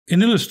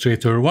In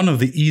Illustrator, one of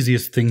the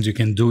easiest things you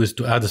can do is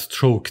to add a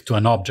stroke to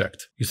an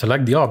object. You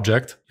select the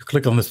object, you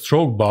click on the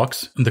stroke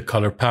box in the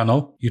color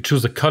panel, you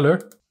choose a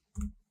color,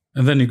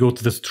 and then you go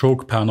to the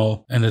stroke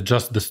panel and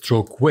adjust the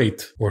stroke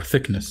weight or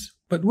thickness.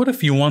 But what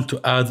if you want to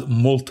add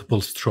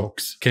multiple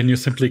strokes? Can you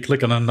simply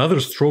click on another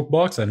stroke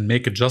box and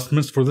make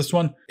adjustments for this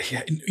one?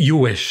 Yeah, you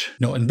wish.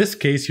 No, in this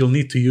case, you'll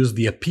need to use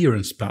the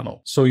appearance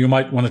panel. So you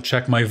might want to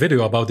check my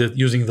video about it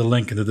using the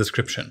link in the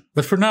description.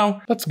 But for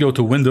now, let's go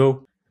to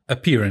Window,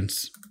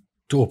 Appearance,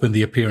 to open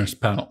the appearance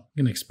panel.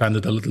 You can expand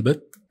it a little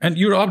bit. And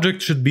your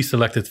object should be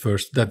selected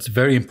first. That's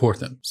very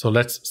important. So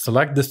let's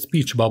select the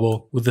speech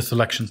bubble with the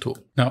selection tool.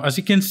 Now, as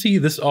you can see,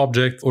 this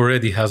object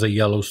already has a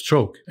yellow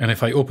stroke. And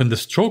if I open the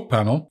stroke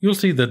panel, you'll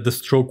see that the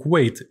stroke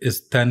weight is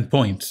 10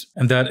 points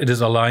and that it is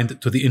aligned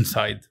to the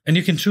inside. And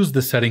you can choose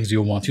the settings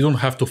you want. You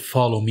don't have to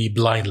follow me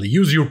blindly.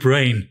 Use your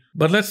brain.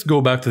 But let's go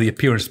back to the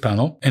appearance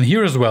panel. And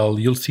here as well,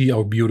 you'll see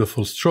our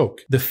beautiful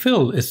stroke. The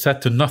fill is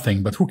set to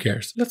nothing, but who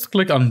cares? Let's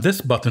click on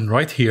this button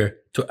right here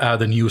to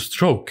add a new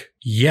stroke.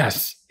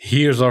 Yes!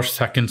 Here's our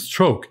second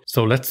stroke.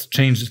 So let's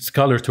change its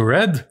color to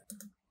red.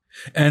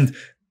 And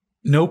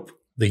nope,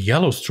 the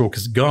yellow stroke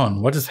is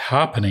gone. What is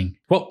happening?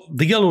 Well,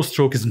 the yellow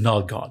stroke is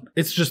not gone.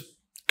 It's just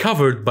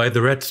covered by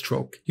the red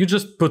stroke. You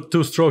just put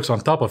two strokes on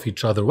top of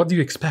each other. What do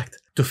you expect?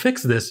 To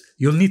fix this,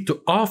 you'll need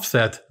to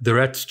offset the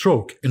red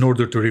stroke in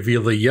order to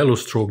reveal the yellow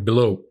stroke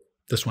below.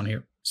 This one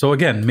here. So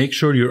again, make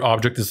sure your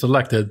object is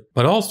selected,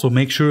 but also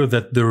make sure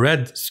that the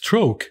red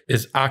stroke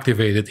is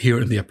activated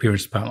here in the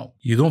appearance panel.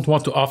 You don't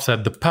want to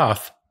offset the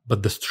path,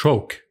 but the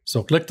stroke.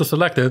 So click to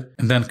select it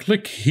and then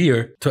click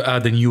here to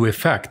add a new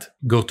effect.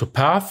 Go to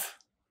Path,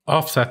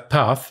 Offset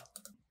Path,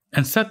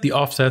 and set the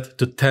offset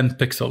to 10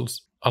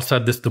 pixels. I'll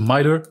set this to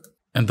miter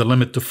and the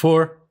limit to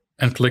 4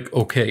 and click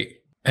OK.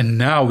 And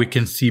now we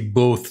can see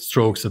both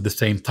strokes at the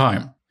same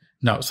time.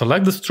 Now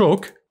select the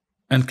stroke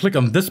and click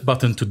on this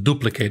button to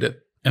duplicate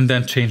it and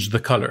then change the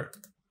color.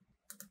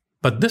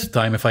 But this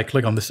time, if I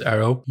click on this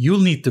arrow,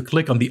 you'll need to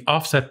click on the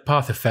offset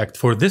path effect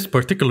for this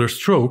particular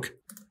stroke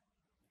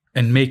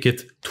and make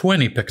it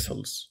 20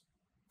 pixels.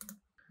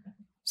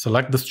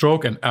 Select the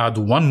stroke and add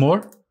one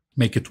more,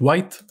 make it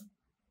white,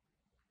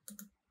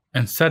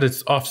 and set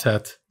its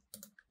offset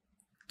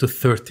to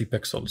 30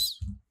 pixels.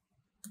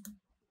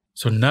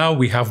 So now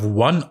we have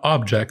one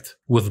object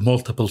with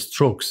multiple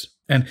strokes.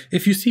 And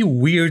if you see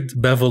weird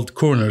beveled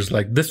corners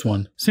like this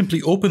one,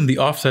 simply open the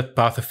offset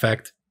path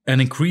effect and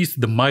increase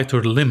the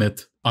miter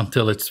limit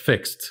until it's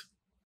fixed.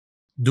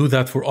 Do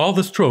that for all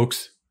the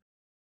strokes,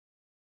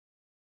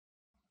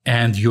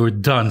 and you're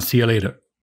done. See you later.